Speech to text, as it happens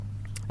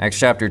Acts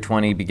chapter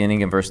 20,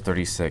 beginning in verse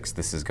 36,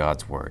 this is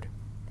God's word.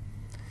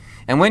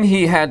 And when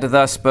he had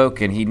thus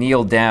spoken, he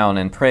kneeled down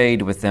and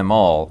prayed with them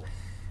all.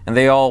 And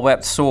they all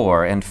wept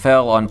sore, and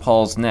fell on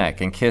Paul's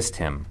neck, and kissed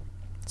him,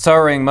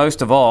 sorrowing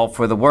most of all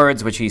for the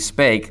words which he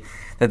spake,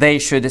 that they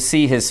should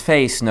see his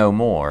face no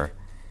more.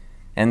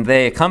 And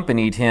they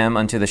accompanied him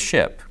unto the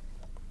ship.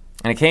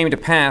 And it came to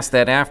pass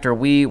that after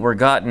we were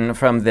gotten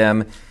from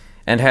them,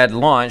 and had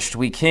launched,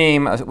 we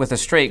came with a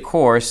straight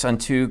course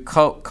unto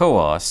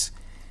Coos,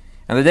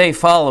 and the day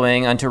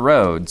following unto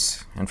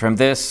Rhodes, and from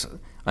this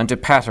unto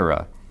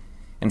Patara.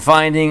 And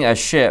finding a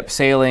ship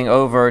sailing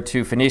over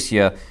to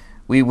Phoenicia,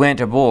 we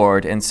went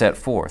aboard and set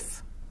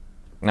forth.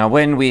 Now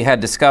when we had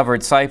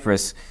discovered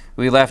Cyprus,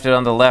 we left it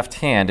on the left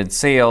hand, and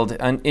sailed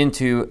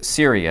into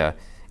Syria,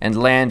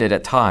 and landed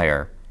at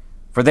Tyre.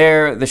 For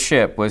there the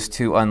ship was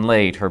to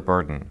unlade her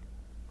burden.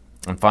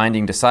 And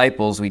finding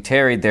disciples, we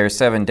tarried there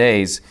 7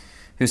 days,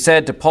 who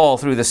said to Paul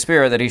through the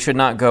Spirit that he should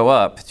not go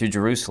up to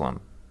Jerusalem.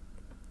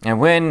 And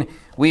when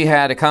we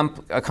had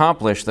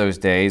accomplished those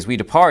days, we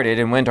departed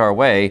and went our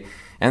way,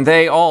 and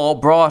they all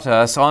brought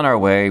us on our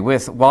way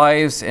with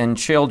wives and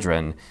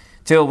children,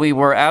 till we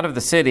were out of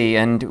the city,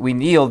 and we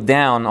kneeled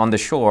down on the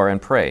shore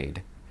and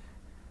prayed.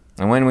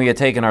 And when we had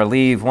taken our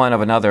leave one of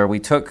another, we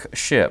took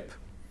ship,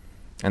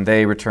 and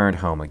they returned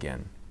home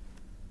again.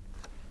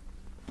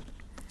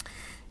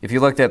 If you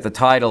looked at the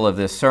title of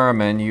this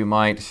sermon, you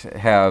might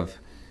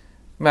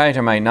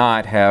or might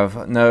not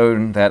have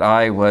known that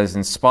I was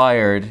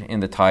inspired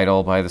in the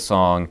title by the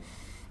song,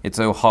 "It's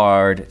So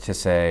Hard to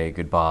Say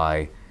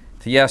Goodbye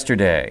to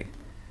Yesterday."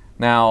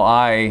 Now,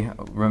 I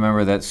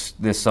remember that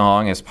this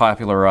song is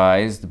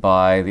popularized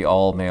by the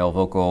all-male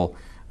vocal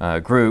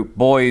group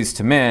Boyz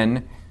II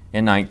Men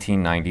in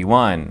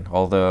 1991,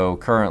 although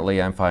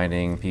currently I'm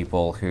finding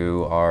people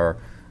who are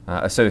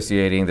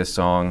associating this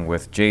song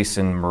with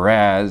Jason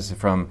Mraz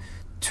from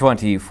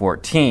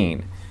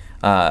 2014.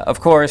 Of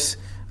course,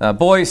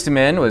 Boyz II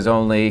Men was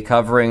only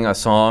covering a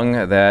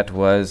song that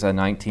was a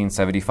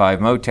 1975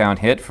 Motown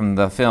hit from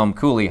the film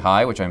Cooley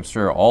High, which I'm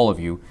sure all of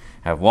you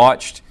have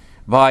watched,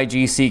 by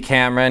G.C.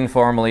 Cameron,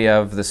 formerly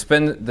of the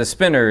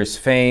Spinners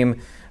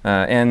fame,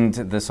 and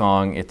the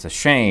song It's a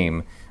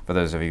Shame, for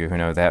those of you who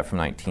know that, from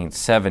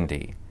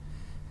 1970.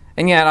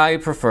 And yet I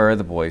prefer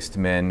the Boyz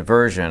II Men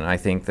version. I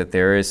think that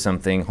there is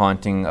something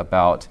haunting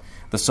about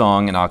the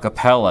song in a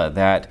cappella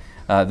that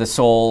the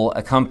sole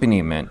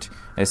accompaniment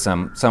is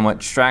somewhat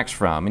distracts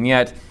from. And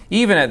yet,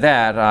 even at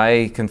that,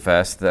 I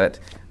confess that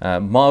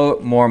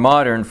more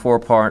modern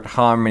four-part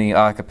harmony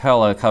a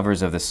cappella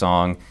covers of the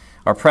song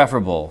are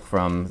preferable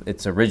from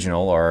its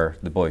original, or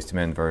the Boyz II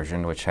Men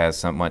version, which has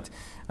somewhat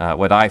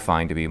what I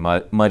find to be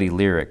muddy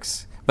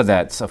lyrics. But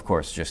that's, of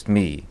course, just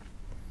me.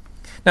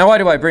 Now, why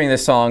do I bring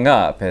this song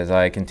up as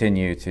I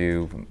continue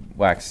to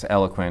wax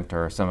eloquent,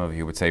 or some of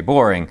you would say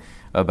boring,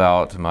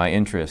 about my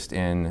interest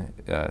in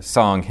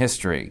song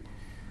history?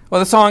 Well,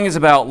 the song is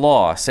about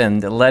loss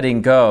and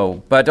letting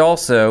go, but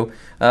also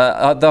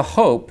the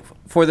hope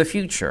for the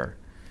future.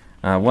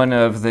 One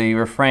of the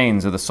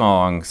refrains of the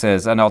song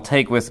says, "And I'll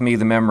take with me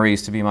the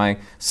memories to be my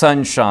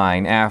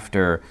sunshine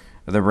after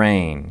the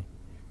rain."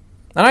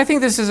 And I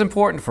think this is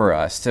important for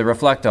us to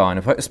reflect on,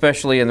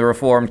 especially in the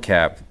Reformed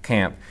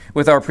camp,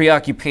 with our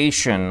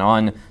preoccupation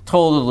on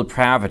total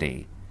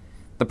depravity.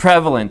 The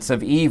prevalence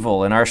of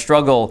evil in our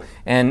struggle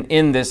and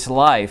in this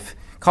life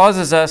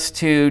causes us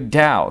to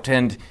doubt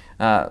and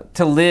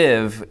to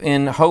live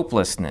in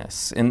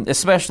hopelessness,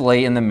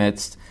 especially in the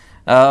midst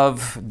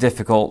of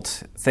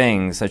difficult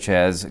things such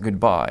as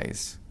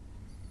goodbyes.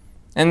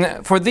 And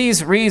for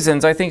these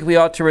reasons, I think we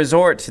ought to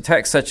resort to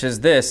texts such as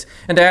this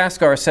and to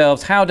ask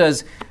ourselves, how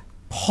does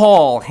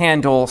Paul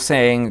handle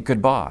saying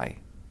goodbye?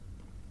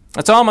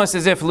 It's almost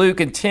as if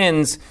Luke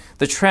intends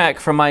the trek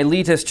from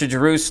Miletus to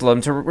Jerusalem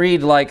to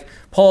read like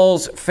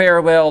Paul's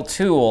farewell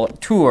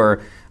tour.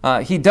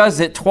 He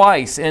does it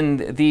twice in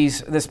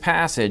this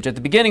passage, at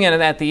the beginning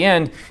and at the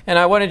end. And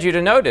I wanted you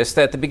to notice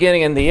that at the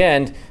beginning and the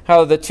end,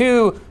 how the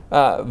two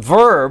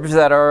verbs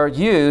that are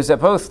used at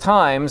both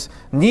times,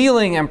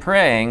 kneeling and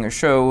praying,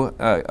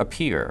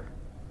 appear.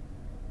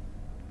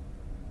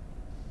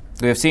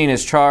 We have seen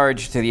his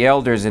charge to the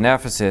elders in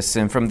Ephesus,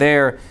 and from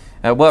there,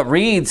 what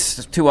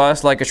reads to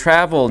us like a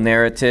travel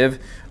narrative,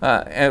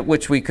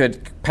 which we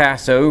could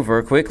pass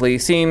over quickly,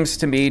 seems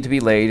to me to be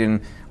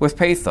laden with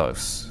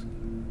pathos.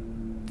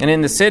 And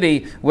in the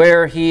city,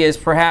 where he is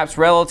perhaps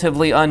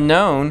relatively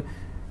unknown,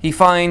 he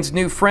finds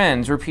new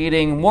friends,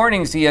 repeating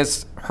warnings he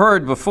has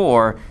heard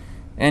before,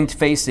 and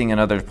facing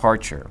another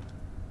departure.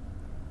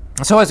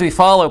 So as we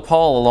follow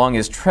Paul along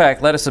his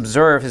trek, let us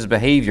observe his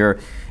behavior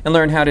and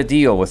learn how to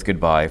deal with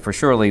goodbye, for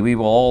surely we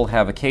will all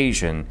have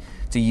occasion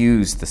to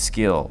use the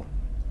skill.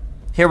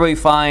 Here we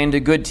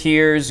find good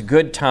tears,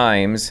 good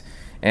times,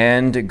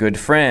 and good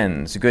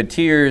friends. Good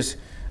tears,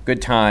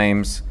 good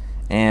times,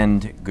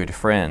 and good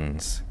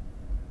friends.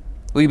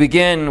 We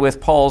begin with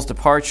Paul's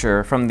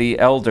departure from the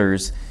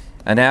elders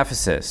in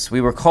Ephesus.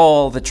 We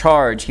recall the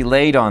charge he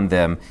laid on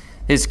them,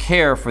 his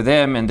care for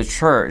them in the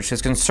church,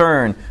 his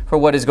concern for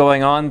what is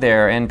going on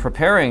there and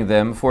preparing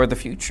them for the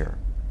future.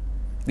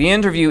 The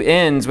interview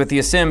ends with the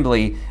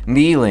assembly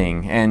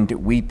kneeling and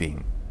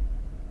weeping.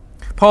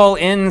 Paul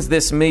ends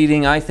this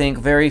meeting, I think,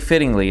 very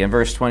fittingly in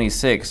verse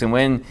 26. And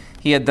when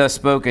he had thus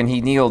spoken, he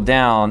kneeled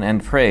down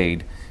and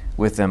prayed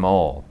with them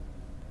all.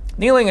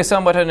 Kneeling is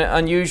somewhat an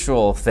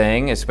unusual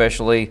thing,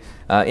 especially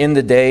in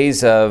the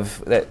days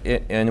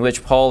in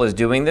which Paul is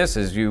doing this.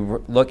 As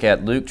you look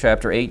at Luke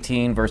chapter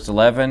 18, verse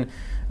 11,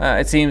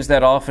 it seems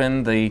that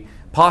often the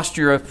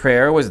posture of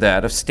prayer was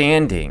that of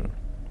standing.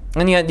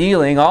 And yet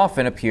kneeling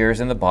often appears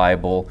in the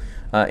Bible,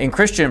 in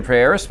Christian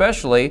prayer,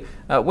 especially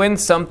when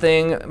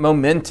something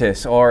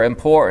momentous or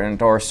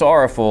important or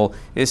sorrowful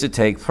is to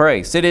take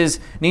place.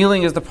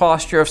 Kneeling is the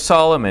posture of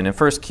Solomon in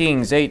 1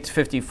 Kings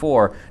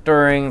 8:54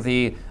 during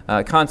the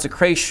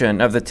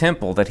consecration of the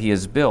temple that he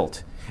has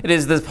built. It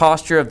is the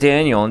posture of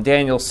Daniel in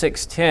Daniel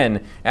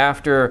 6:10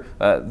 after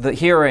the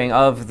hearing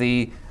of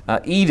the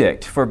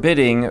edict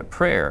forbidding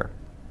prayer.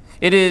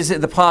 It is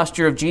the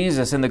posture of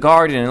Jesus in the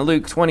garden in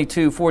Luke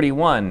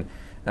 22:41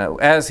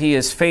 as he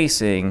is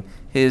facing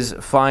his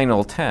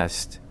final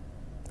test.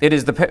 It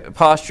is the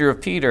posture of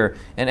Peter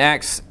in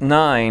Acts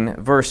 9,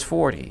 verse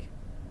 40.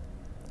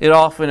 It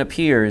often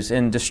appears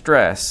in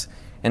distress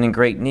and in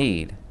great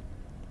need.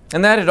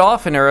 And that it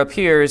oftener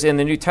appears in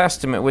the New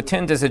Testament would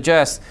tend to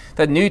suggest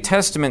that New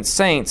Testament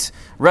saints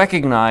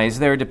recognize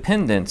their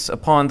dependence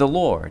upon the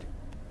Lord.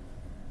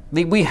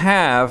 We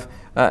have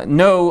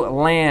no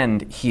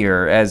land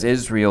here as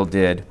Israel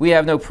did. We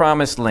have no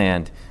promised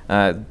land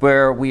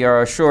where we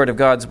are assured of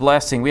God's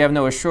blessing. We have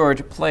no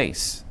assured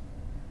place.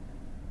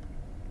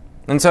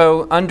 And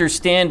so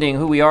understanding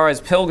who we are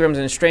as pilgrims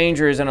and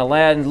strangers in a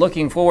land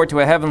looking forward to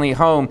a heavenly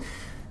home,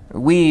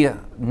 we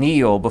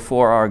kneel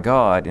before our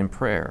God in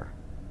prayer.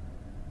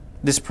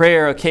 This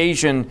prayer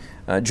occasion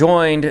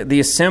joined the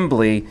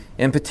assembly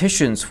in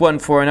petitions one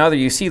for another.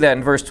 You see that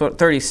in verse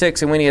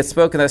 36. And when he had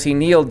spoken thus, he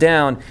kneeled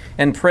down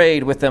and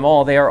prayed with them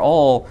all. They are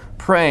all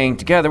praying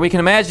together. We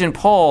can imagine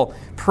Paul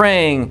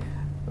praying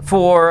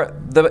for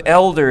the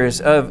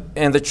elders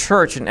and the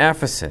church in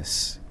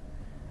Ephesus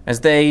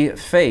as they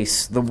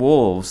face the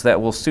wolves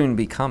that will soon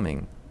be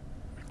coming.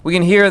 We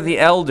can hear the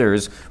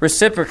elders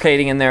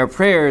reciprocating in their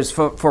prayers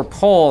for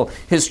Paul,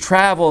 his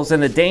travels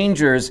and the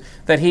dangers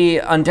that he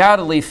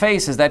undoubtedly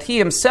faces, that he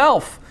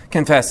himself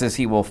confesses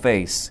he will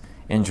face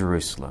in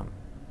Jerusalem.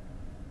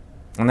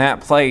 In that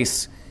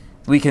place,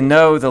 we can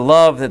know the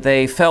love that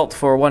they felt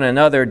for one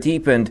another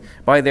deepened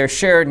by their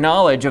shared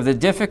knowledge of the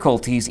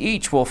difficulties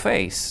each will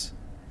face.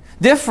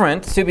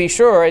 Different, to be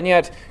sure, and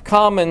yet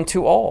common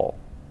to all.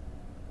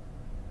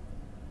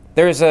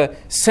 There's a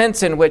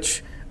sense in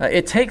which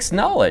it takes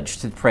knowledge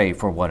to pray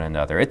for one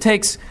another. It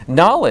takes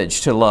knowledge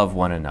to love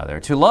one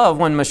another. To love,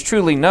 one must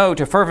truly know.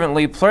 To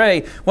fervently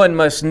pray, one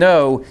must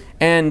know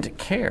and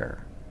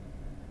care.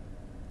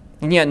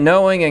 And yet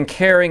knowing and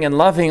caring and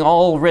loving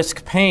all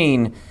risk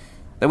pain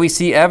that we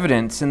see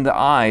evidence in the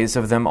eyes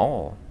of them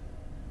all.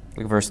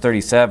 Look at verse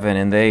 37,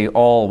 and they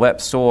all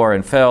wept sore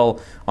and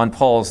fell on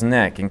Paul's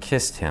neck and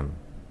kissed him.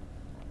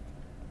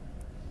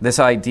 This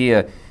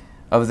idea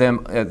of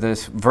them,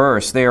 this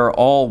verse, they are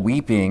all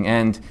weeping,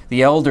 and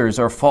the elders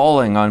are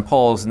falling on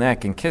Paul's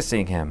neck and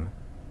kissing him.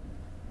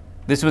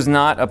 This was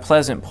not a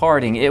pleasant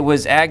parting. It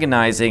was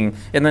agonizing.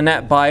 In the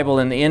Net Bible,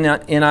 in the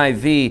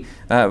NIV,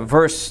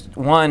 verse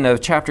 1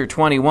 of chapter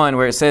 21,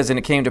 where it says, and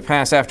it came to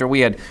pass after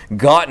we had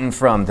gotten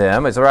from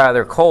them, it's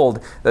rather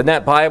cold. The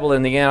Net Bible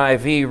in the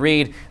NIV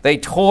read, they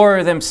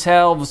tore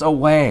themselves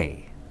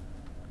away.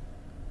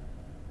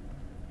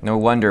 No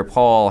wonder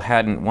Paul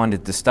hadn't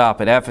wanted to stop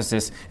at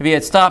Ephesus. If he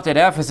had stopped at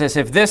Ephesus,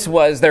 if this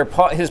was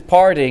his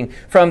parting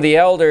from the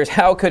elders,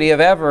 how could he have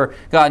ever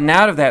gotten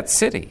out of that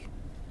city?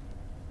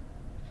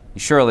 He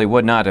surely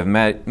would not have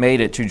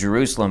made it to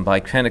Jerusalem by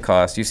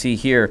Pentecost. You see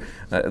here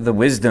the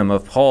wisdom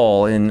of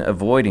Paul in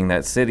avoiding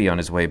that city on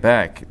his way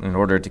back in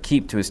order to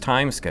keep to his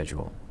time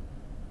schedule.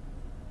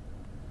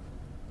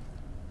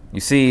 You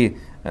see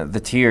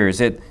the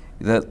tears.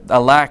 A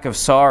lack of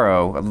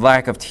sorrow, a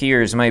lack of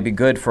tears may be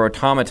good for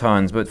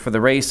automatons, but for the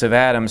race of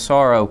Adam,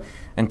 sorrow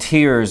and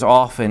tears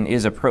often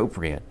is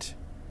appropriate.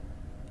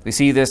 We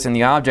see this in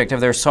the object of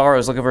their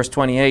sorrows. Look at verse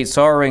 28.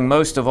 Sorrowing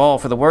most of all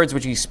for the words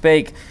which he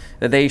spake,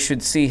 that they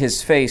should see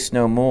his face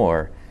no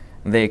more.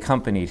 And they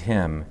accompanied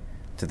him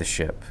to the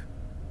ship.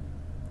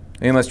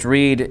 We must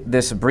read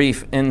this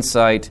brief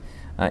insight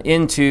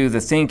into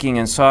the thinking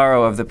and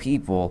sorrow of the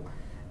people,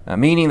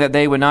 meaning that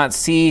they would not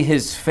see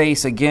his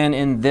face again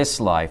in this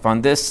life,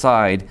 on this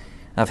side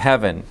of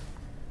heaven.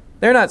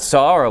 They're not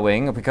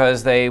sorrowing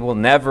because they will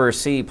never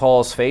see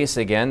Paul's face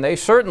again. They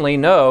certainly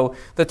know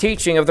the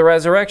teaching of the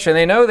resurrection.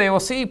 They know they will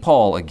see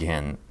Paul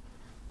again,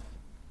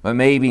 but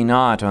maybe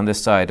not on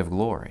this side of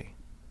glory.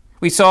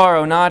 We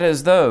sorrow not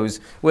as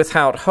those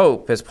without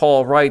hope, as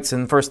Paul writes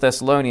in 1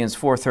 Thessalonians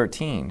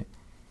 4:13.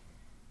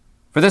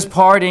 For this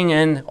parting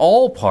and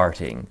all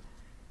parting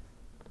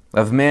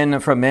of men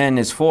from men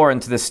is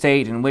foreign to the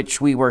state in which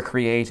we were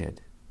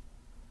created.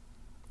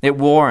 It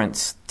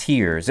warrants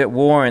tears. It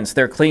warrants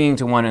their clinging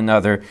to one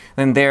another,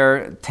 and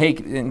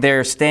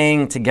they're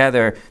staying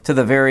together to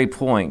the very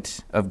point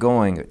of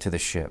going to the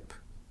ship.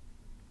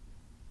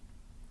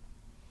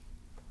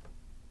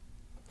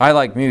 I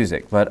like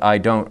music, but I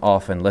don't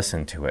often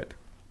listen to it.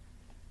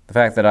 The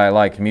fact that I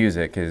like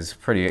music is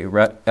pretty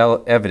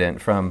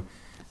evident from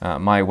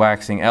my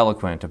waxing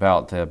eloquent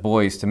about the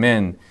Boys to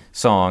Men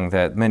song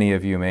that many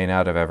of you may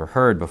not have ever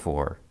heard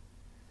before.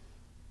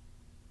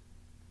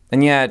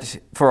 And yet,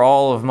 for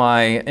all of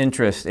my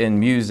interest in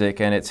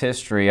music and its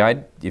history,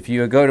 if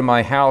you go to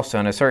my house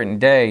on a certain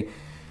day,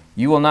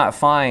 you will not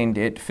find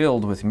it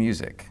filled with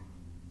music.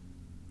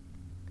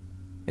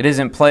 It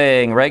isn't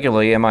playing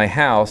regularly in my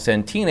house,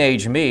 and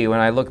teenage me, when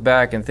I look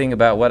back and think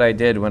about what I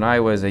did when I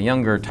was a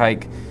younger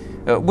tyke,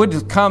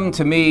 would come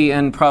to me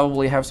and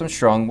probably have some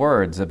strong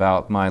words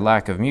about my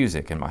lack of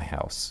music in my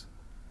house.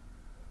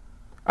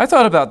 I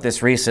thought about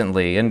this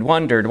recently and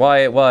wondered why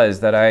it was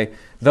that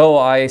though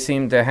I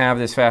seem to have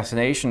this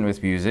fascination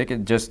with music,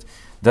 it just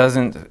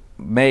doesn't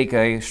make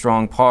a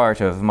strong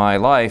part of my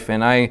life.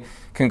 And I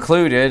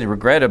concluded,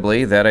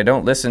 regrettably, that I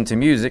don't listen to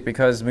music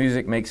because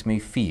music makes me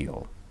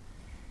feel.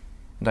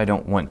 And I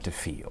don't want to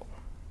feel.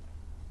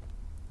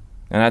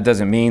 And that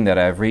doesn't mean that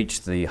I've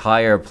reached the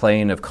higher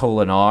plane of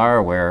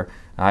Kolinar, where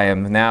I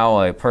am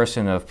now a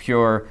person of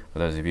pure, for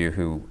those of you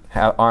who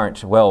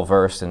aren't well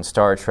versed in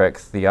Star Trek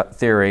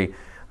theory,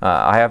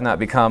 I have not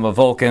become a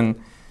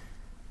Vulcan.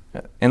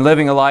 In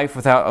living a life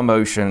without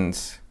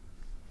emotions,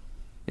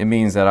 it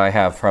means that I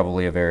have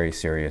probably a very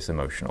serious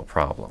emotional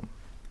problem.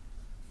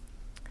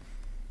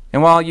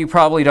 And while you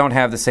probably don't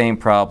have the same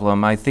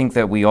problem, I think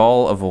that we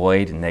all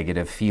avoid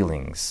negative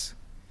feelings.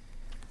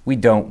 We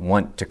don't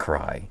want to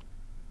cry.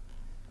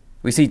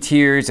 We see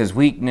tears as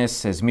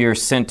weakness, as mere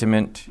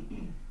sentiment.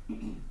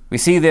 We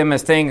see them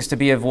as things to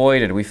be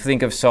avoided. We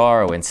think of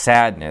sorrow and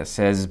sadness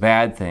as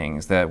bad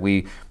things that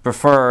we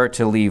prefer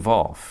to leave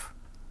off.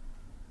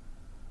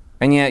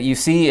 And yet you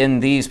see in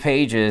these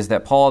pages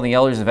that Paul and the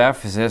elders of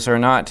Ephesus are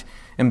not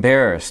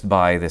embarrassed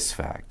by this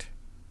fact.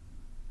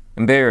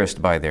 They're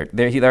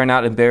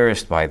not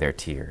embarrassed by their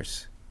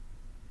tears.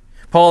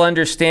 Paul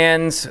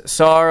understands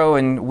sorrow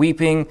and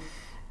weeping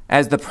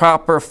as the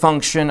proper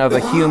function of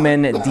a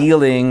human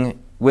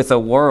dealing with a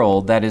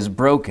world that is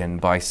broken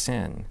by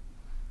sin.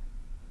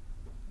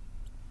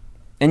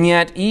 And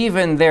yet,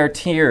 even their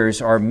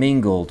tears are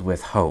mingled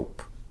with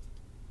hope.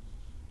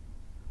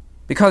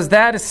 Because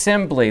that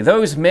assembly,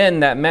 those men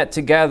that met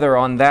together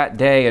on that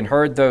day and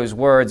heard those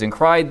words and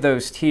cried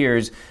those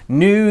tears,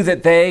 knew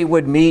that they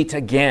would meet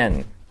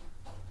again.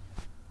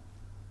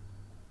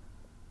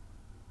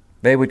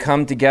 They would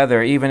come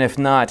together, even if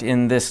not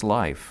in this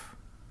life.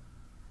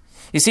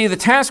 You see, the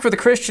task for the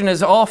Christian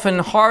is often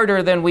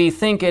harder than we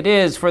think it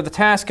is, for the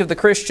task of the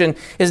Christian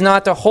is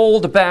not to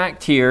hold back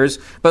tears,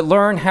 but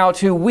learn how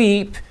to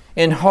weep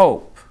in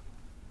hope.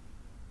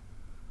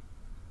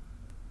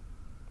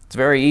 It's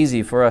very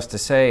easy for us to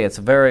say, it's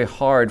very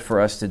hard for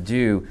us to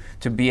do,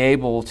 to be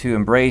able to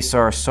embrace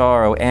our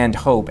sorrow and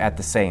hope at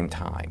the same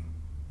time.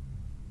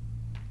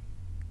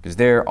 Because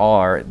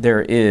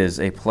there is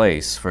a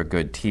place for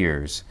good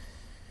tears.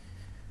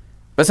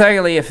 But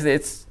secondly, if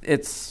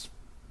it's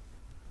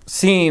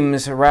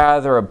seems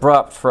rather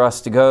abrupt for us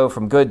to go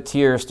from good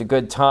tears to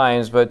good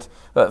times, but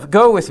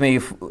go with me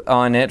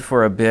on it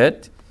for a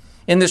bit.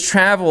 In this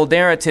travel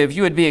narrative,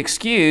 you would be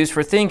excused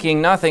for thinking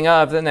nothing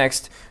of the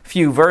next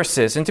few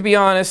verses. And to be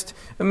honest,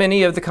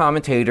 many of the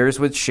commentators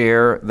would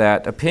share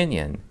that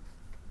opinion.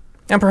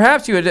 And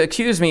perhaps you would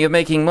accuse me of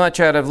making much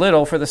out of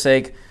little for the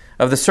sake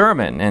of the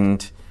sermon,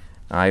 and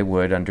I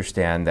would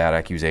understand that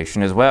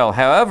accusation as well.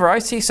 However, I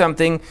see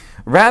something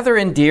rather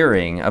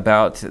endearing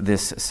about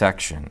this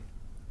section.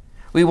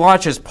 We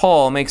watch as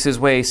Paul makes his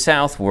way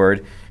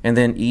southward and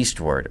then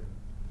eastward.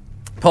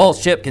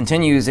 Paul's ship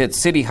continues its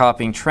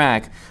city-hopping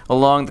track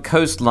along the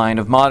coastline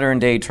of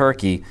modern-day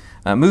Turkey,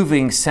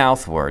 moving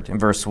southward in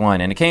verse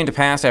 1. And it came to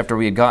pass after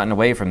we had gotten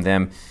away from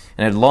them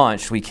and had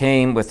launched, we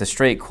came with a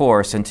straight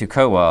course into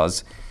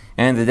Coos,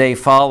 and the day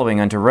following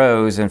unto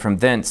Rhodes, and from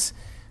thence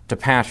to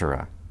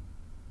Patara.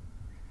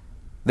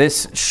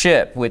 This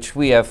ship, which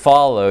we have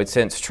followed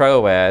since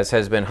Troas,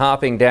 has been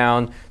hopping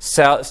down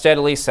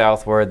steadily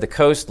southward the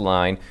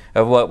coastline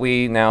of what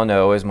we now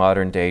know as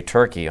modern-day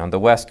Turkey on the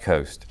west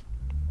coast.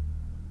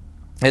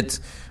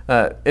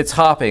 It's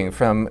hopping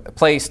from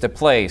place to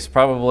place,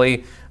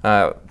 probably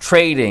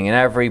trading in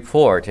every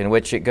port in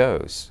which it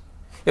goes.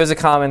 It was a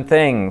common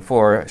thing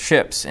for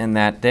ships in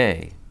that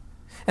day.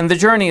 And the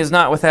journey is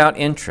not without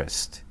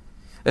interest,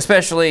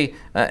 especially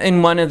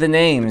in one of the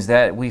names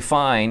that we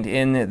find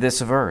in this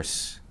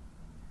verse.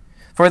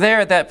 For there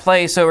at that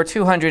place, over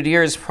 200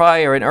 years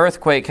prior, an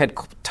earthquake had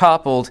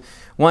toppled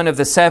one of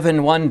the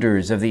 7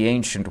 wonders of the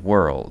ancient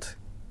world.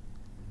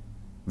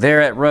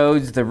 There at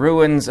Rhodes, the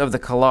ruins of the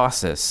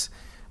Colossus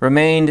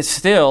remained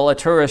still a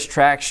tourist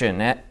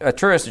attraction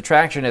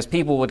as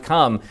people would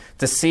come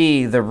to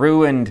see the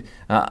ruined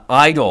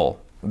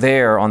idol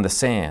there on the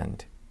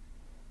sand.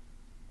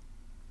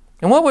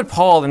 And what would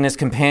Paul and his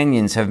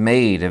companions have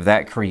made of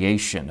that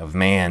creation of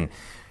man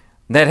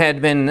that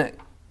had been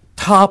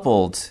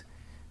toppled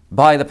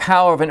by the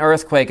power of an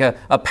earthquake,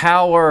 a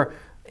power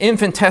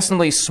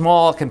infinitesimally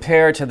small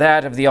compared to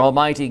that of the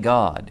Almighty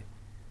God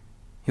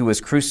who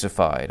was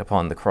crucified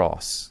upon the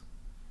cross?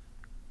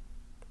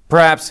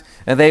 Perhaps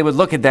they would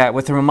look at that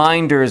with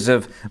reminders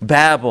of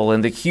Babel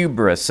and the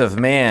hubris of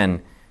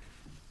man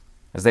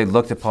as they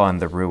looked upon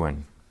the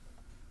ruin.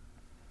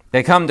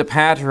 They come to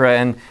Patara,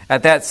 and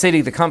at that city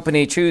the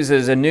company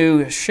chooses a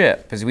new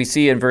ship, as we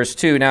see in verse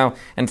 2. Now,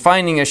 and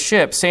finding a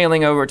ship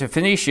sailing over to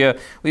Phoenicia,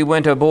 we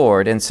went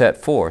aboard and set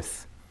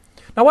forth.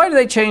 Now, why do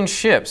they change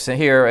ships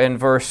here in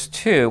verse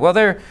 2? Well,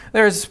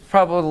 there's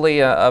probably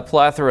a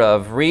plethora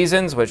of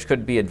reasons which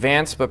could be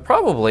advanced, but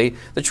probably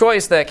the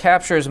choice that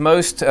captures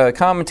most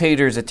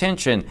commentators'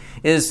 attention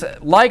is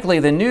likely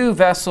the new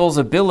vessel's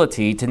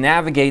ability to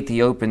navigate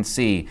the open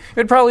sea. It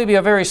would probably be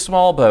a very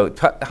small boat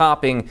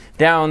hopping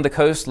down the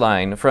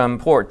coastline from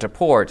port to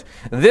port.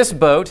 This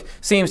boat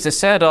seems to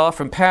set off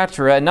from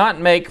Patara and not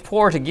make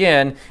port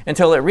again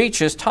until it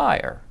reaches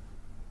Tyre.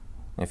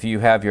 If you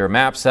have your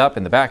maps up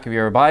in the back of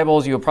your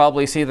Bibles, you'll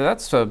probably see that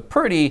that's a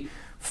pretty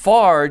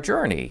far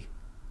journey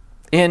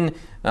in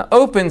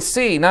open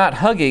sea, not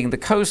hugging the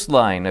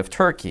coastline of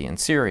Turkey and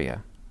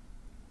Syria.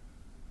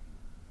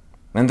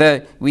 And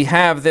that we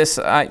have this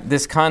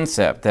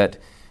concept that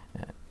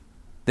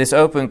this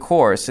open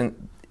course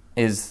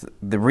is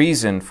the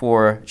reason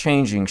for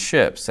changing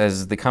ships,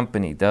 as the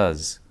company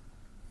does.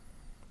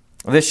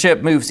 This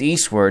ship moves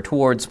eastward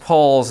towards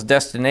Paul's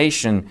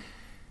destination.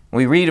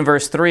 We read in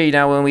verse 3,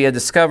 now when we had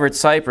discovered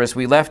Cyprus,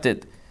 we left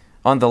it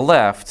on the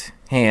left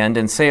hand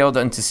and sailed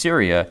unto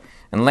Syria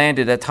and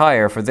landed at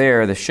Tyre, for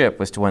there the ship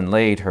was to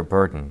unlade her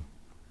burden.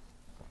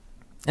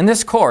 In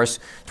this course,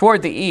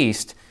 toward the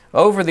east,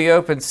 over the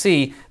open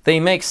sea,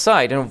 they make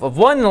sight of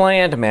one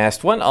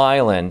landmass, one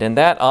island, and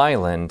that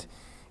island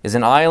is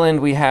an island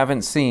we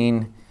haven't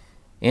seen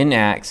in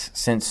Acts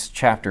since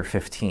chapter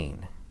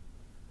 15.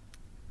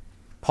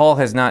 Paul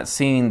has not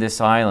seen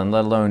this island,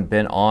 let alone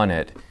been on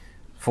it,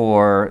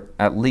 for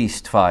at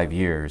least 5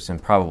 years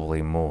and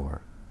probably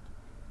more.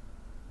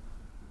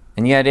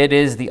 And yet it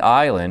is the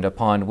island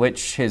upon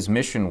which his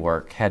mission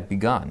work had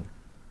begun.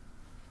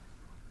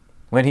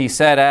 When he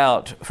set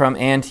out from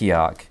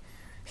Antioch,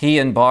 he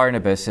and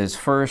Barnabas, his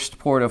first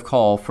port of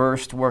call,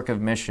 first work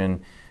of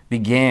mission,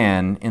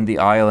 began in the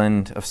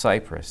island of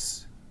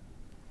Cyprus.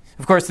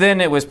 Of course, then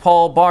it was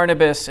Paul,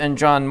 Barnabas, and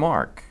John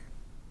Mark.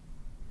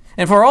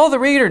 And for all the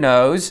reader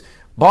knows,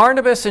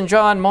 Barnabas and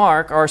John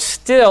Mark are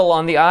still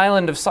on the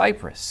island of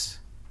Cyprus.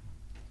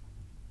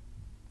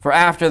 For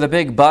after the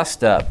big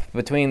bust-up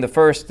between the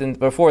first and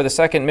before the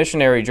second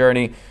missionary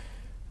journey,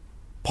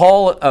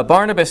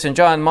 Barnabas and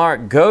John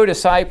Mark go to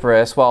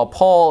Cyprus while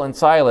Paul and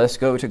Silas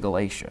go to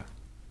Galatia.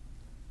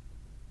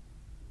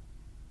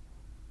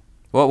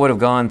 What would have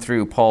gone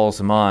through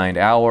Paul's mind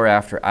hour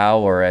after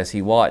hour as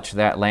he watched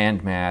that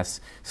landmass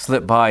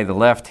slip by the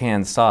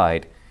left-hand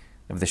side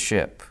of the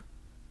ship?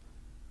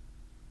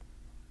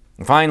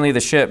 Finally, the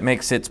ship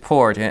makes its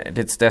port at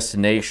its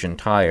destination,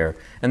 Tyre,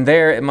 and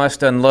there it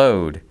must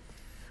unload.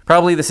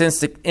 Probably this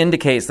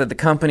indicates that the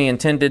company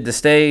intended to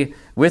stay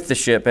with the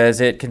ship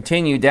as it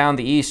continued down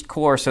the east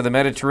course of the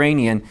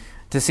Mediterranean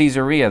to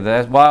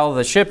Caesarea. While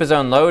the ship is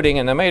unloading,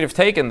 and they may have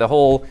taken the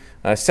whole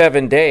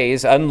 7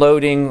 days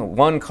unloading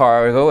one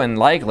cargo, and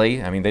likely,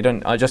 they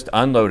don't just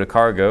unload a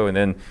cargo and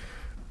then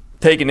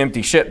take an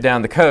empty ship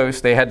down the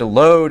coast. They had to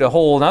load a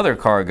whole other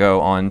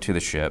cargo onto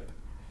the ship.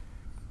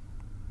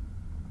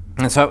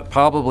 And so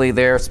probably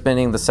they're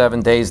spending the 7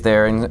 days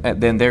there, and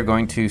then they're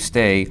going to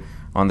stay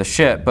on the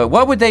ship. But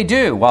what would they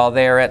do while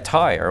they're at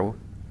Tyre?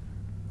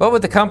 What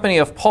would the company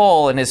of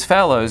Paul and his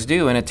fellows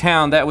do in a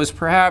town that was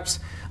perhaps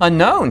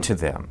unknown to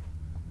them?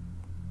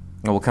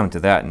 And we'll come to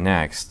that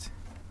next.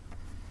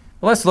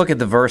 Well, let's look at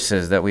the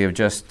verses that we have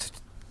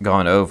just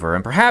gone over.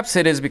 And perhaps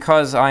it is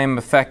because I am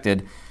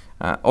afflicted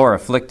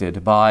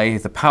by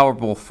the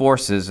powerful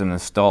forces of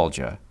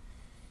nostalgia.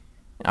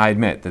 I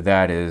admit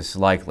that is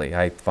likely.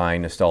 I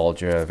find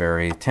nostalgia a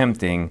very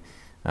tempting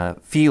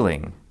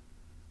feeling.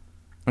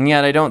 And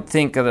yet I don't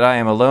think that I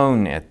am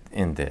alone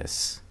in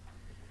this.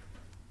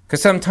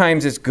 Because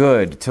sometimes it's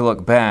good to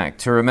look back,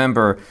 to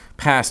remember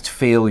past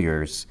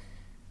failures,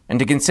 and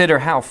to consider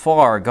how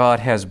far God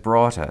has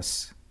brought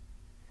us.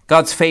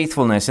 God's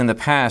faithfulness in the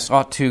past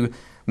ought to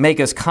make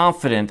us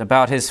confident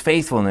about his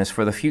faithfulness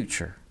for the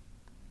future.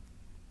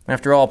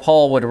 After all,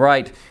 Paul would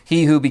write,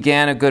 "He who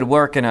began a good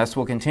work in us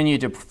will continue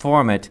to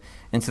perform it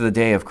into the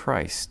day of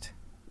Christ."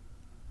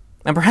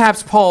 And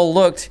perhaps Paul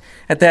looked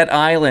at that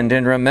island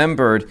and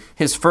remembered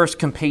his first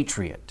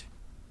compatriot,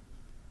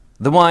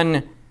 the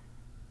one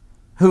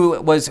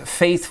who was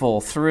faithful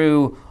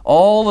through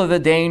all of the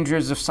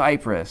dangers of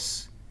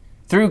Cyprus,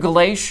 through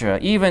Galatia,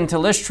 even to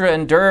Lystra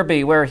and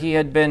Derbe, where he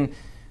had been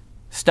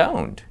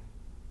stoned.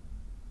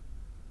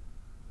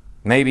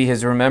 Maybe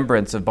his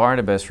remembrance of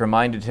Barnabas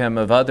reminded him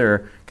of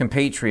other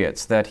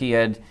compatriots that he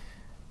had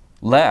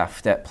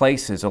left at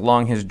places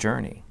along his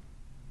journey.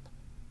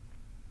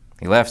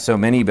 He left so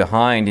many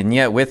behind, and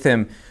yet with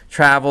him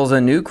travels a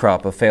new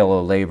crop of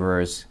fellow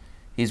laborers.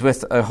 He's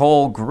with a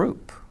whole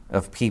group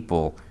of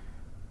people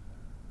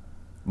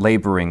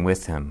laboring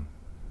with him.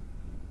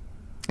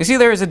 You see,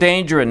 there is a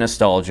danger in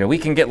nostalgia. We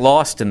can get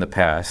lost in the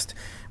past.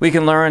 We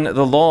can learn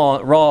the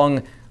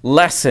wrong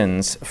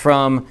lessons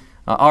from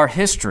our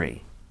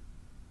history.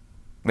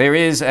 There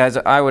is, as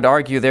I would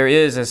argue, there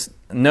is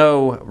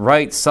no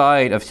right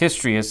side of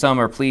history, as some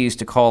are pleased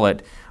to call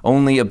it,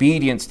 only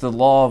obedience to the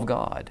law of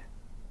God.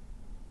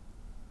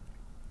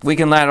 We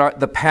can let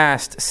the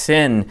past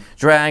sin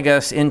drag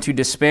us into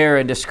despair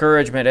and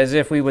discouragement as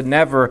if we would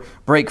never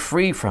break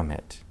free from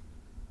it.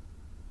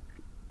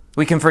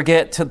 We can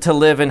forget to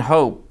live in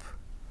hope,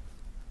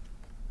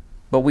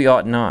 but we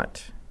ought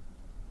not.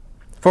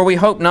 For we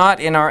hope not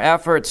in our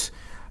efforts,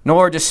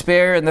 nor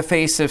despair in the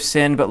face of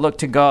sin, but look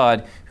to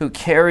God, who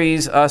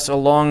carries us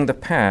along the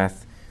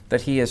path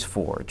that He has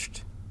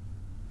forged.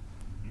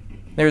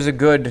 There's a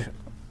good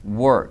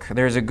work.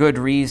 There's a good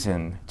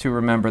reason to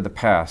remember the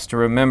past, to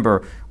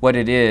remember what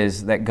it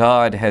is that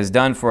God has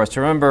done for us,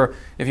 to remember,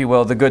 if you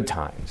will, the good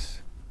times.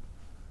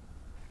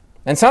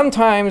 And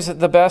sometimes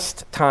the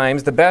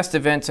best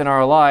events in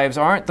our lives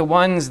aren't the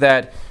ones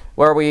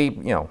where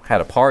we,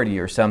 had a party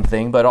or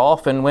something, but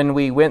often when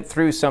we went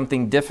through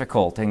something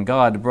difficult and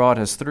God brought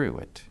us through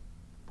it.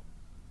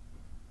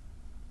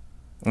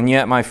 And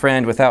yet, my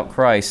friend, without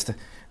Christ,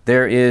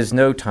 there is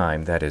no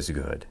time that is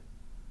good.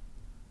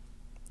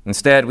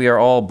 Instead, we are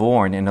all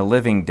born in a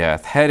living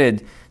death,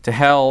 headed to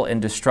hell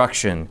and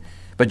destruction.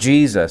 But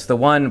Jesus, the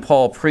one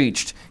Paul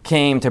preached,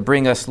 came to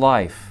bring us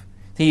life.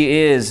 He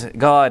is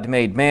God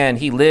made man.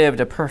 He lived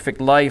a perfect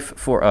life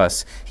for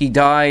us. He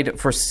died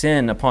for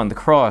sin upon the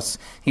cross.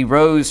 He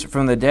rose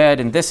from the dead.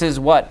 And this is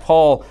what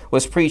Paul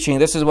was preaching.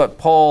 This is what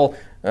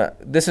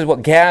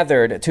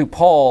gathered to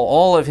Paul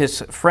all of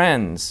his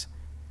friends.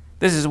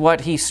 This is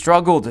what he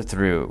struggled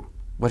through,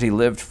 what he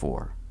lived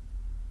for.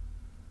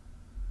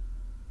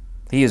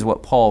 He is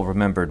what Paul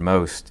remembered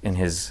most in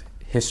his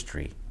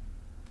history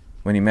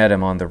when he met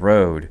him on the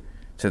road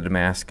to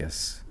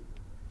Damascus.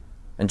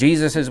 And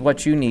Jesus is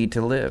what you need to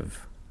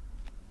live.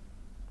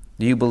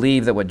 Do you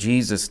believe that what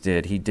Jesus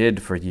did, He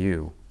did for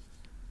you?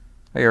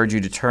 I urge you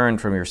to turn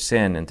from your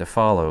sin and to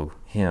follow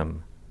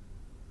Him.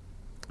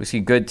 We see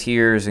good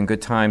tears and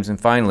good times,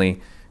 and finally,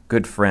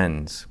 good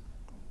friends.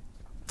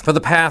 For the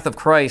path of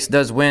Christ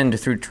does wend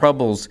through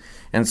troubles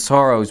and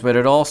sorrows, but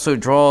it also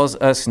draws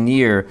us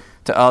near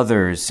to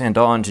others and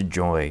on to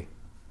joy.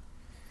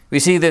 We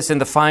see this in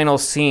the final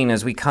scene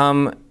as we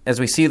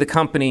see the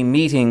company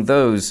meeting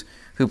those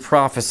who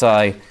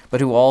prophesy, but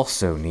who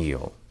also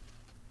kneel.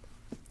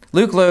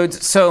 Luke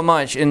loads so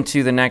much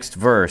into the next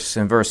verse,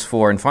 in verse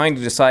 4, and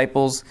finding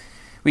disciples,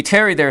 we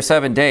tarried there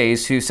 7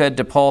 days, who said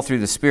to Paul through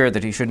the Spirit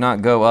that he should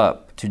not go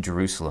up to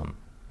Jerusalem.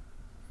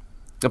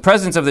 The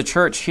presence of the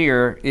church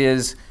here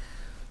is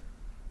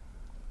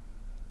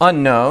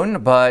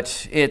unknown,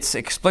 but it's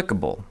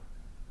explicable.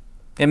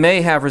 It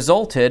may have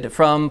resulted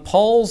from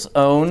Paul's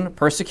own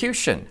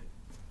persecution.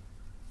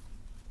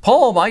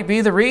 Paul might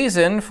be the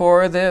reason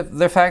for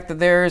the fact that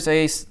there's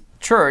a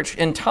church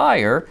in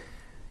Tyre,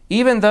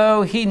 even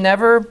though he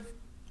never,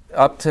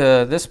 up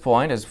to this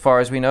point, as far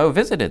as we know,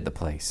 visited the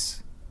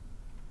place.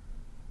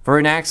 For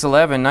in Acts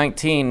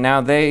 11:19, now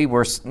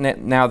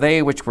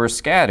they which were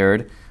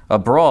scattered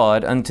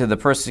abroad unto the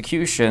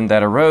persecution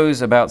that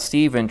arose about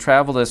Stephen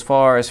traveled as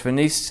far as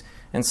Phoenice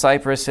and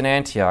Cyprus and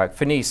Antioch.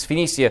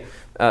 Phoenicia,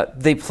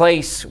 the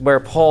place where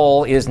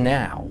Paul is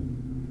now.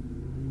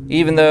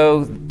 Even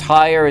though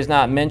Tyre is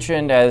not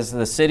mentioned as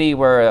the city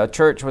where a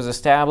church was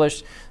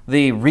established,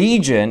 the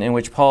region in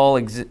which Paul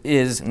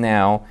is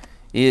now,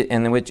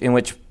 and in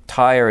which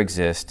Tyre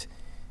exists,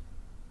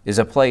 is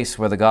a place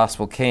where the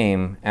gospel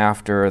came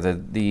after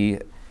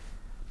the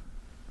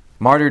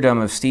martyrdom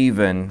of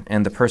Stephen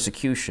and the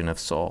persecution of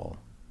Saul.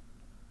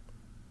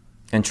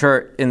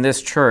 In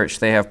this church,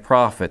 they have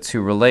prophets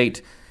who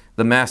relate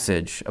the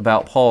message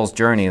about Paul's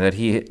journey, that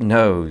he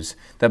knows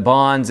that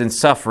bonds and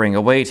suffering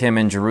await him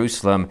in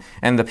Jerusalem,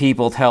 and the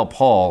people tell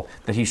Paul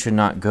that he should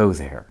not go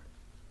there.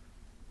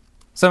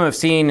 Some have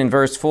seen in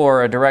verse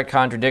 4 a direct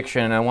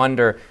contradiction, and I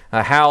wonder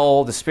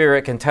how the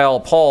Spirit can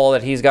tell Paul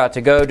that he's got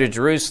to go to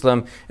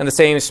Jerusalem, and the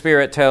same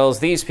Spirit tells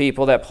these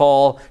people that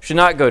Paul should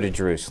not go to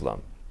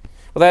Jerusalem.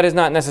 Well, that is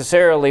not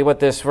necessarily what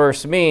this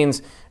verse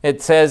means.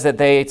 It says that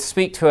they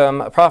speak to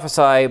him,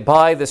 prophesy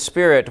by the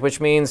Spirit,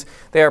 which means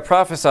they are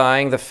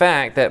prophesying the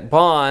fact that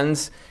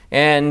bonds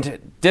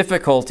and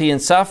difficulty and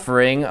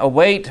suffering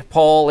await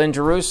Paul in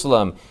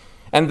Jerusalem.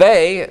 And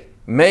they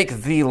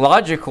make the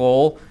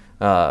logical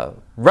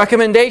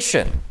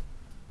recommendation.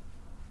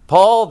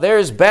 Paul,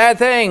 there's bad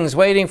things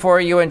waiting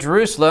for you in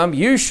Jerusalem.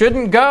 You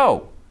shouldn't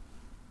go.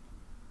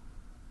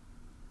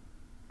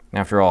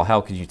 After all,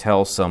 how could you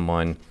tell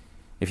someone,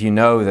 if you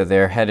know that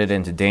they're headed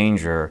into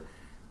danger,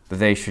 that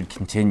they should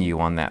continue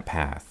on that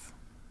path?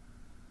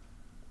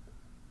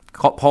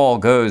 Paul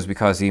goes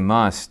because he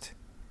must,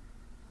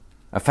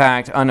 a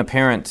fact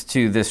unapparent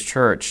to this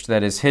church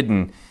that is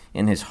hidden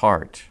in his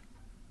heart.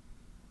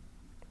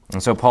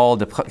 And so Paul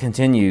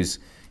continues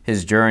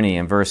his journey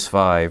in verse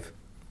 5.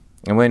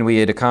 And when we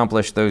had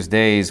accomplished those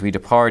days, we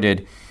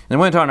departed and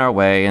went on our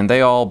way, and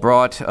they all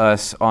brought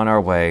us on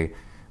our way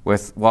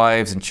with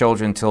wives and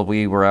children till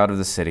we were out of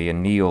the city,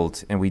 and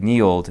we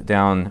kneeled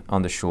down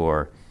on the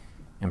shore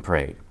and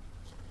prayed.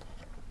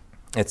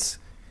 This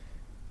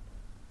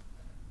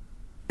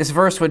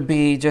verse would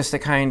be just a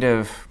kind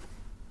of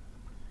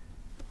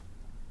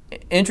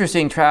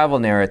interesting travel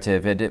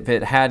narrative if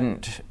it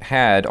hadn't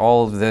had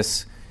all of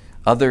this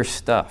other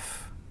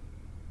stuff.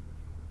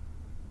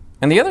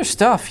 And the other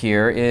stuff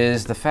here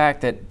is the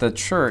fact that the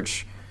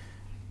church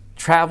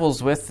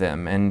travels with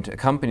them and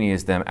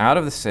accompanies them out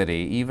of the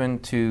city, even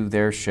to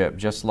their ship,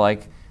 just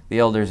like the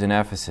elders in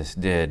Ephesus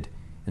did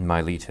in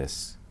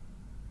Miletus.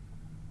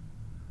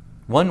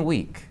 1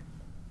 week,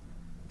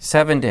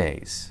 7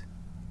 days.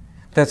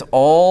 That's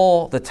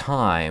all the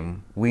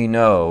time we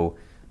know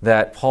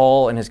that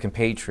Paul and his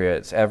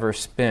compatriots ever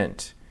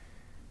spent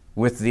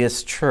with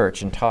this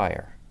church in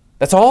Tyre.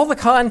 That's all the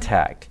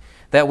contact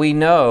that we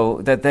know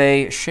that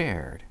they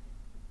shared.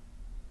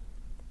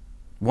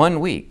 1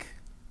 week,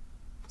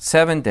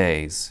 7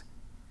 days,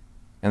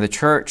 and the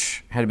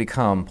church had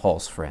become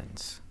Paul's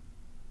friends.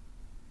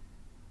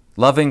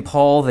 Loving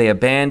Paul, they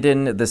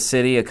abandoned the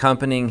city,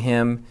 accompanying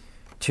him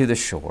to the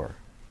shore.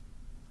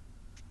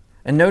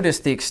 And notice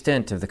the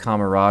extent of the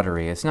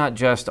camaraderie. It's not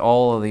just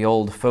all of the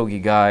old fogey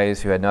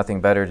guys who had nothing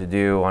better to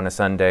do on a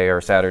Sunday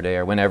or Saturday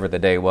or whenever the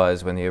day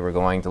was when they were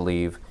going to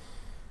leave.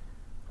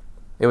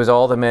 It was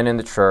all the men in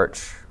the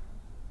church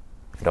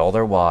and all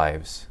their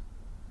wives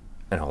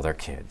and all their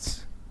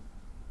kids.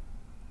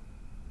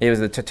 It was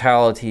the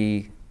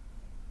totality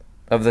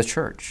of the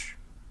church.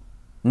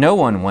 No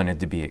one wanted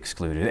to be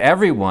excluded.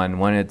 Everyone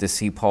wanted to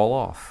see Paul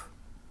off.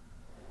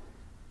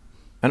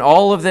 And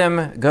all of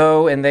them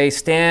go and they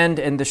stand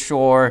in the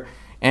shore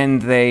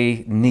and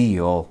they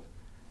kneel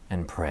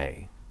and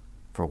pray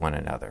for one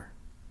another.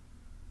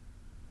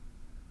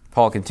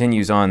 Paul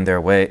continues on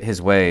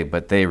his way,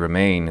 but they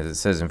remain, as it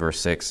says in verse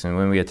 6, and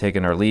when we had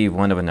taken our leave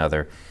one of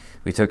another,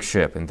 we took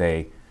ship and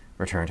they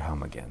returned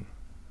home again.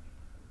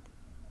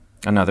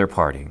 Another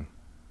parting.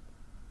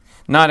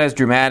 Not as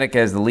dramatic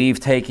as the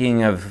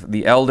leave-taking of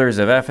the elders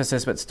of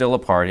Ephesus, but still a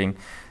parting,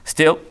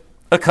 still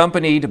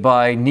accompanied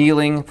by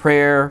kneeling,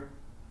 prayer.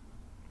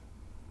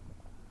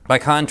 By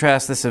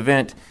contrast, this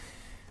event,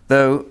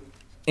 though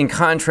in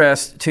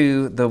contrast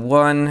to the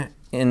one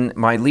in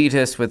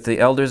Miletus with the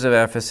elders of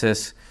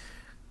Ephesus,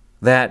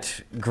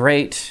 that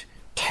great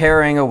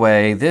tearing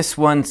away, this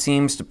one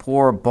seems to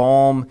pour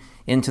balm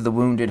into the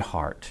wounded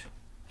heart.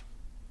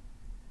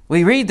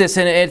 We read this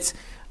and it's,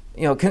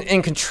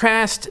 in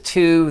contrast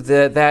to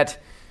that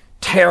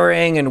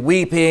tearing and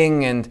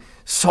weeping and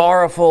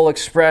sorrowful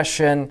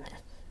expression,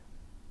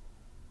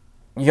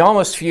 you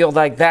almost feel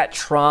like that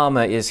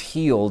trauma is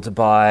healed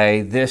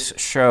by this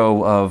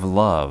show of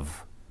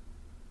love.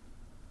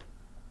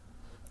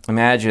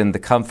 Imagine the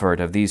comfort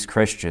of these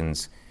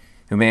Christians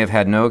who may have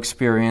had no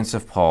experience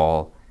of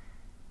Paul,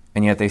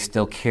 and yet they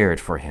still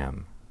cared for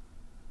him,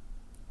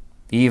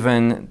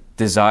 even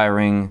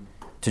desiring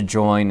to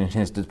join in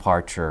his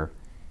departure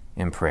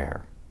in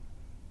prayer.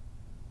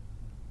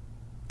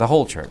 The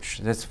whole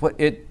church. That's what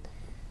it.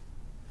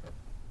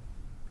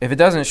 If it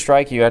doesn't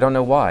strike you, I don't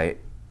know why,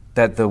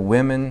 that the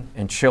women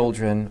and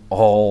children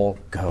all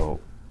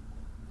go.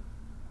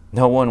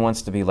 No one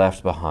wants to be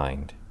left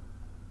behind.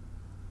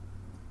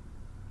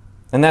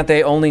 And that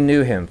they only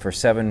knew him for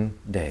 7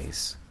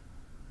 days.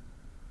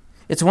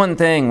 It's one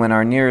thing when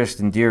our nearest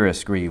and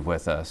dearest grieve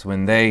with us,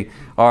 when they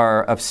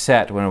are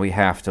upset when we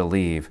have to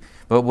leave.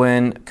 But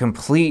when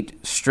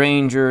complete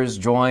strangers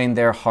join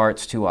their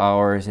hearts to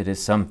ours, it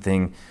is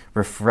something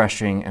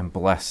refreshing and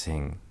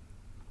blessing.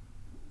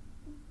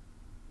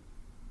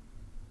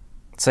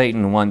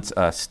 Satan wants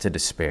us to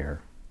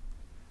despair.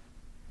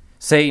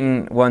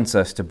 Satan wants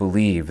us to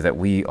believe that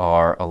we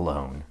are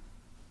alone.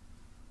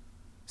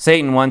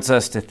 Satan wants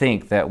us to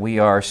think that we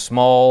are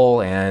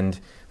small and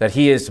that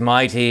he is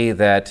mighty,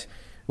 that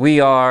we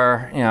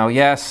are,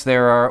 yes,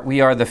 we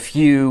are the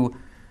few,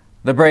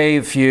 the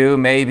brave few,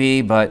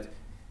 maybe, but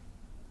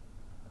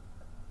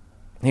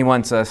he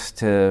wants us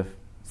to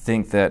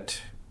think that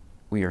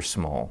we are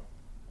small.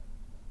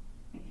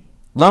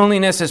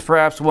 Loneliness is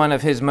perhaps one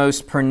of his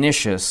most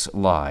pernicious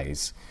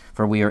lies,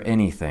 for we are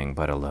anything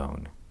but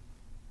alone.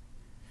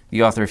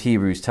 The author of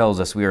Hebrews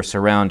tells us we are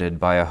surrounded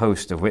by a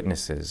host of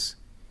witnesses.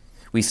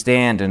 We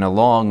stand in a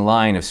long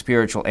line of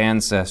spiritual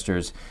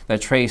ancestors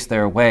that trace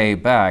their way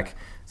back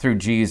through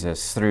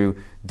Jesus,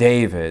 through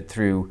David,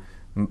 through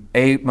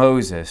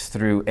Moses,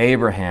 through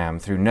Abraham,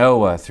 through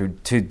Noah,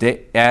 to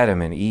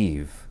Adam and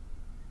Eve.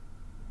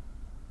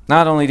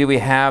 Not only do we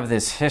have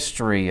this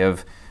history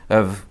of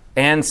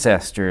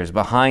ancestors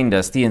behind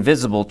us, the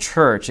invisible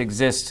church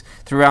exists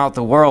throughout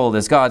the world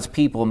as God's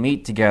people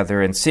meet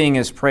together and sing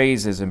his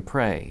praises and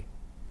pray.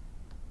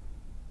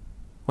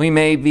 We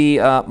may be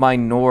a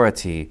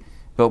minority,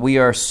 but we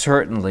are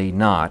certainly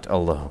not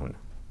alone.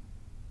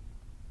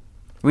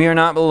 We are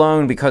not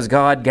alone because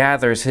God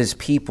gathers his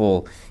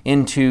people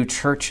into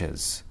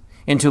churches.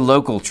 into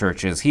local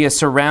churches. He has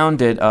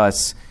surrounded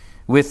us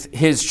with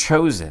His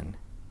chosen.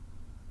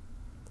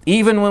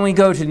 Even when we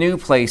go to new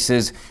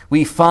places,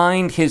 we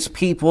find His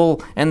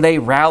people and they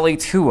rally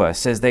to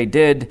us as they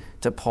did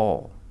to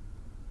Paul.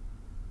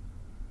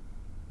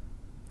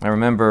 I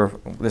remember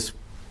this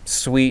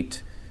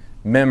sweet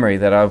memory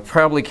that I'll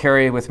probably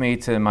carry with me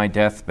to my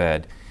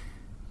deathbed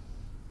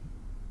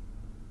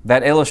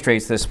that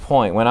illustrates this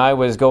point. When I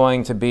was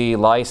going to be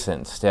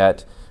licensed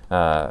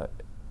to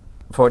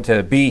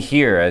be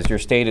here as your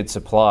stated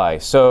supply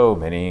so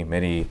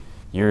many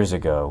years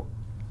ago,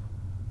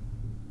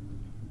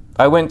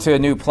 I went to a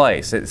new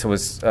place. It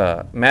was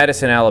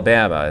Madison,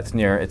 Alabama.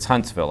 It's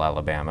Huntsville,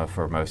 Alabama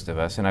for most of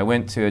us. And I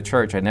went to a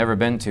church I'd never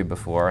been to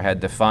before. I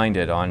had to find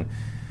it on,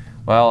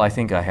 I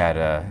think I had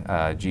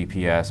a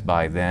GPS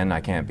by then.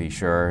 I can't be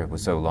sure. It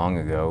was so long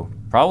ago.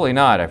 Probably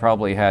not. I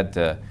probably had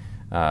to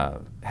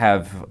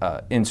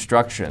have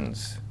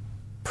instructions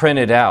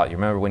printed out. You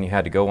remember when you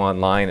had to go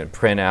online and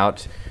print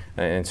out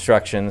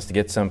instructions to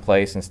get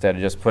someplace instead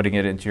of just putting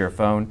it into your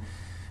phone?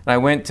 And I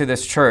went to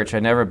this church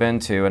I'd never been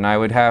to, and I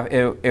would have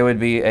it would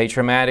be a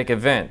traumatic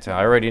event.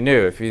 I already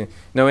knew. If you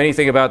know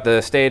anything about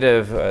the state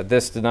of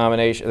this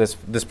denomination,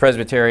 this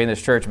Presbyterian,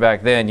 this church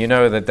back then, you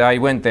know that I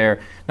went there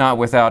not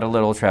without a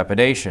little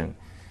trepidation.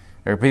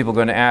 There were people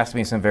going to ask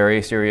me some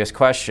very serious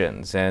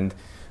questions, and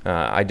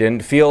I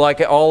didn't feel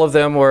like all of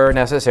them were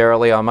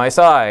necessarily on my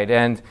side.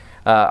 And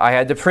I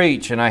had to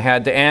preach, and I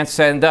had to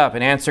stand up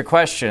and answer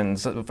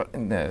questions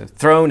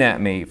thrown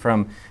at me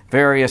from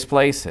various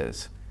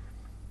places.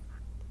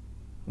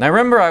 And I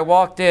remember I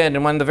walked in,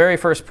 and one of the very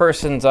first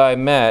persons I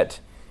met,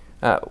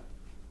 I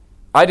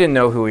didn't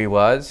know who he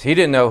was. He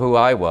didn't know who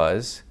I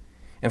was.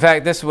 In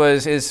fact, this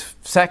was his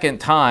second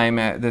time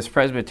at this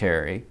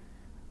presbytery,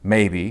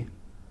 maybe.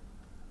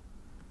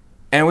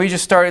 And we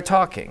just started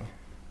talking.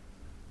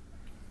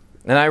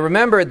 And I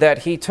remembered that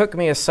he took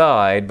me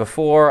aside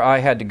before I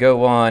had to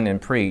go on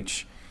and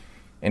preach,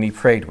 and he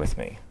prayed with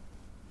me.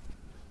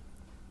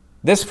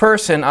 This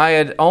person I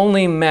had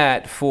only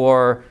met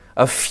for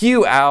a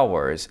few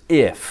hours,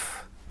 and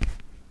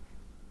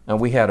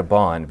we had a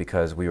bond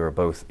because we were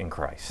both in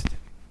Christ.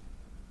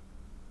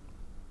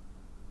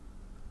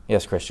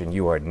 Yes, Christian,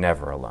 you are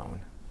never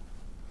alone.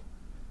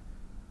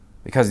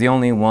 Because the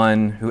only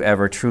one who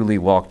ever truly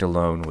walked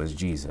alone was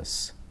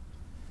Jesus,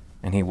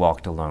 and He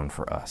walked alone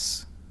for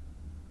us.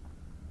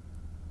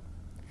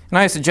 And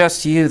I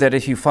suggest to you that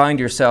if you find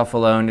yourself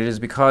alone, it is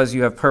because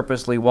you have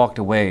purposely walked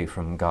away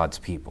from God's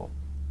people.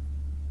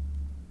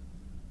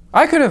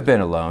 I could have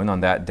been alone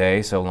on that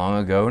day so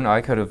long ago, and I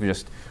could have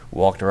just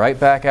walked right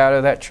back out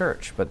of that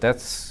church. But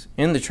that's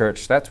in the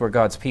church, that's where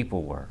God's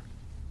people were.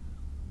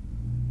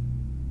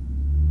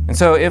 And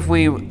so if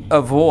we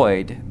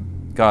avoid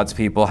God's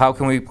people, how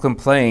can we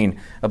complain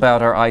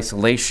about our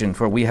isolation,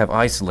 for we have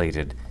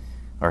isolated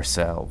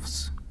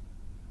ourselves?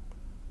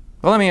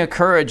 Well, let me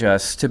encourage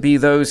us to be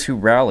those who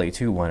rally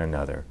to one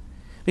another.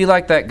 Be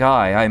like that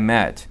guy I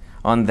met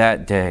on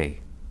that day,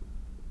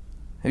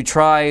 who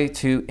try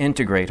to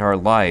integrate our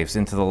lives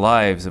into the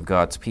lives of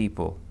God's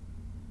people.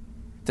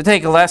 To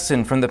take a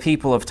lesson from the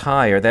people of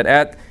Tyre,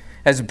 that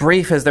as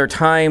brief as their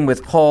time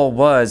with Paul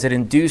was, it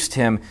induced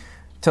him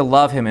to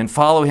love him and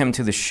follow him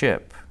to the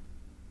ship.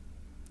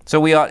 So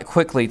we ought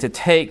quickly to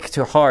take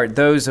to heart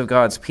those of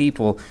God's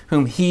people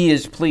whom He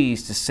is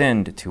pleased to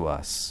send to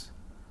us.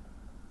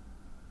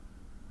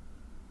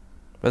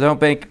 But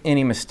don't make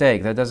any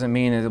mistake. That doesn't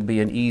mean it'll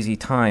be an easy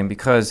time,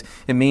 because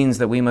it means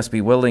that we must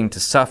be willing to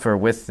suffer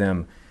with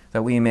them,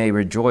 that we may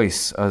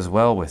rejoice as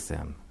well with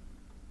them.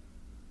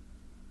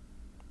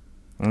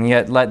 And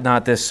yet let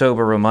not this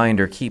sober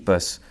reminder keep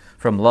us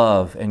from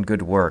love and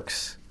good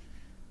works,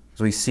 as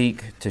we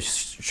seek to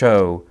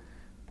show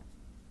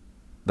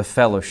the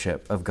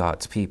fellowship of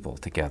God's people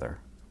together.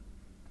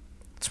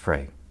 Let's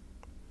pray.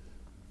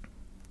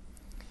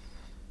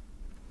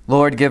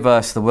 Lord, give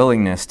us the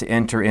willingness to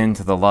enter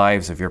into the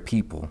lives of your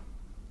people.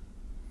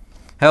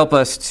 Help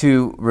us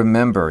to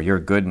remember your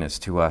goodness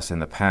to us in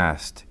the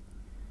past,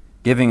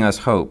 giving us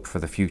hope for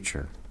the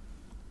future.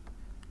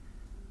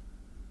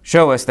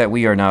 Show us that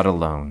we are not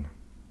alone.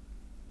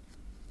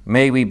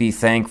 May we be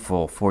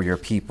thankful for your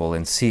people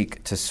and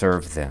seek to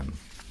serve them.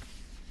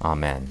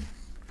 Amen.